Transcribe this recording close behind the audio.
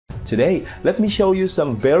Today, let me show you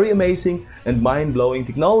some very amazing and mind-blowing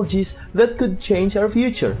technologies that could change our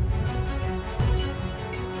future.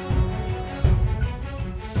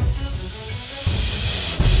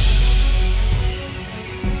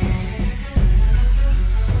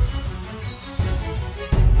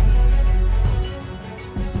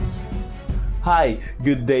 Hi,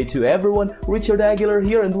 good day to everyone, Richard Aguilar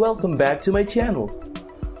here and welcome back to my channel.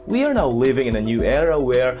 We are now living in a new era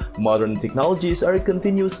where modern technologies are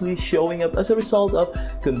continuously showing up as a result of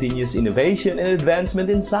continuous innovation and advancement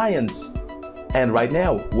in science. And right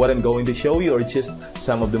now, what I'm going to show you are just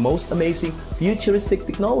some of the most amazing futuristic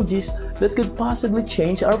technologies that could possibly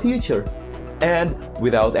change our future. And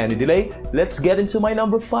without any delay, let's get into my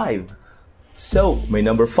number 5. So, my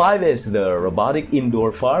number 5 is the robotic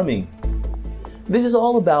indoor farming. This is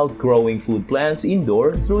all about growing food plants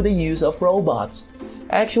indoor through the use of robots.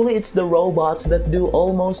 Actually, it's the robots that do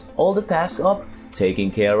almost all the tasks of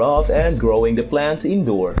taking care of and growing the plants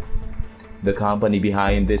indoor. The company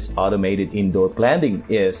behind this automated indoor planting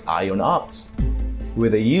is IonOx.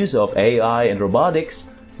 With the use of AI and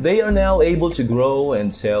robotics, they are now able to grow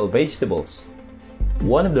and sell vegetables.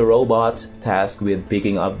 One of the robots tasked with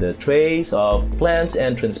picking up the trays of plants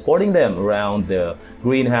and transporting them around the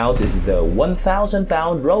greenhouse is the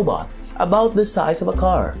 1,000-pound robot, about the size of a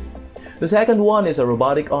car. The second one is a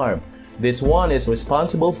robotic arm. This one is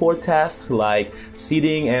responsible for tasks like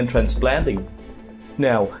seeding and transplanting.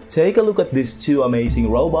 Now, take a look at these two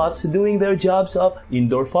amazing robots doing their jobs of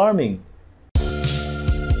indoor farming.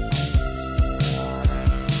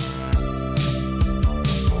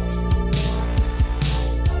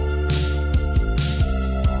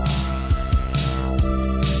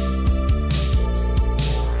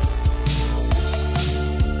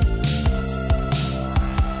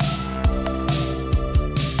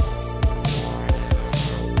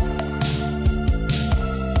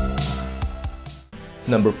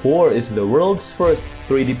 Number 4 is the world's first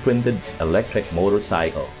 3D printed electric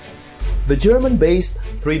motorcycle. The German-based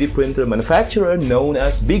 3D printer manufacturer known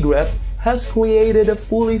as Big Rep has created a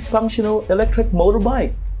fully functional electric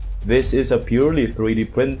motorbike. This is a purely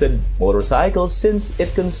 3D printed motorcycle since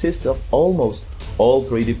it consists of almost all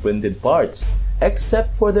 3D printed parts,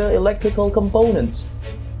 except for the electrical components.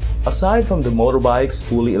 Aside from the motorbike's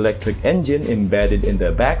fully electric engine embedded in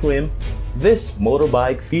the back rim, this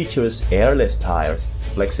motorbike features airless tires,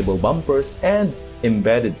 flexible bumpers, and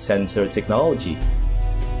embedded sensor technology.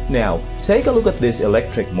 Now, take a look at this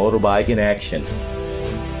electric motorbike in action.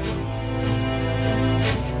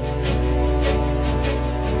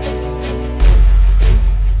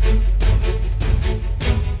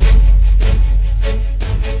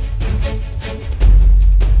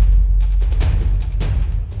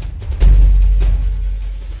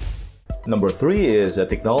 Number 3 is a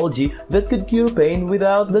technology that could cure pain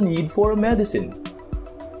without the need for a medicine.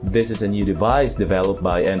 This is a new device developed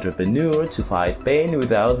by an entrepreneur to fight pain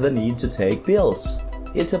without the need to take pills.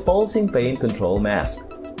 It's a pulsing pain control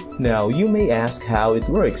mask. Now, you may ask how it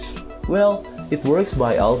works. Well, it works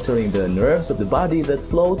by altering the nerves of the body that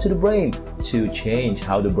flow to the brain to change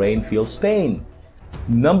how the brain feels pain.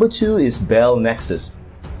 Number 2 is Bell Nexus,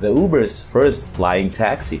 the Uber's first flying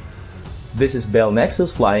taxi. This is Bell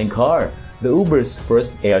Nexus flying car, the Uber's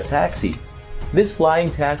first air taxi. This flying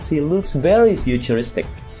taxi looks very futuristic.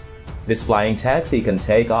 This flying taxi can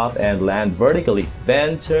take off and land vertically,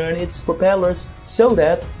 then turn its propellers so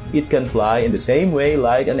that it can fly in the same way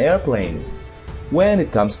like an airplane. When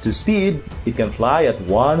it comes to speed, it can fly at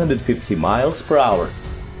 150 miles per hour.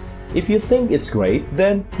 If you think it's great,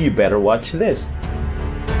 then you better watch this.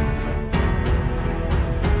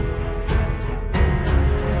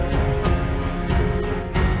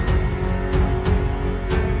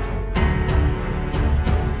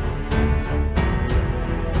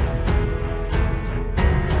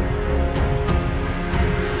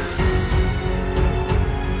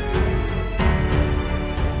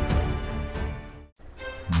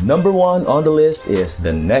 Number 1 on the list is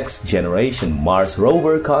the next generation Mars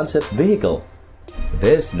Rover concept vehicle.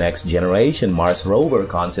 This next generation Mars Rover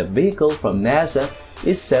concept vehicle from NASA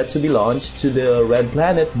is set to be launched to the red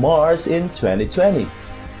planet Mars in 2020.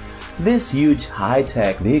 This huge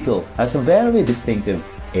high-tech vehicle has a very distinctive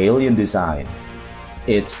alien design.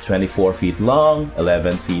 It's 24 feet long,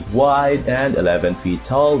 11 feet wide, and 11 feet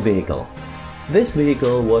tall vehicle. This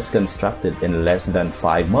vehicle was constructed in less than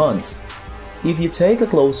 5 months. If you take a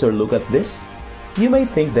closer look at this, you may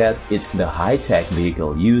think that it's the high-tech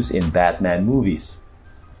vehicle used in Batman movies.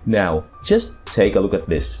 Now, just take a look at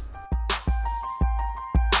this.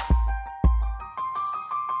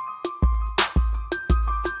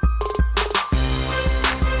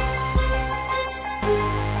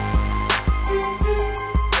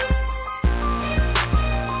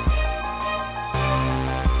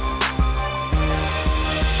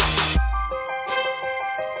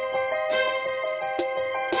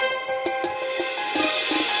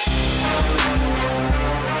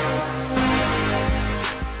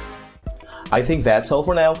 I think that's all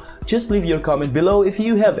for now. Just leave your comment below if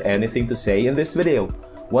you have anything to say in this video.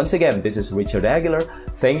 Once again, this is Richard Aguilar.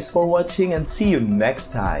 Thanks for watching and see you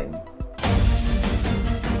next time.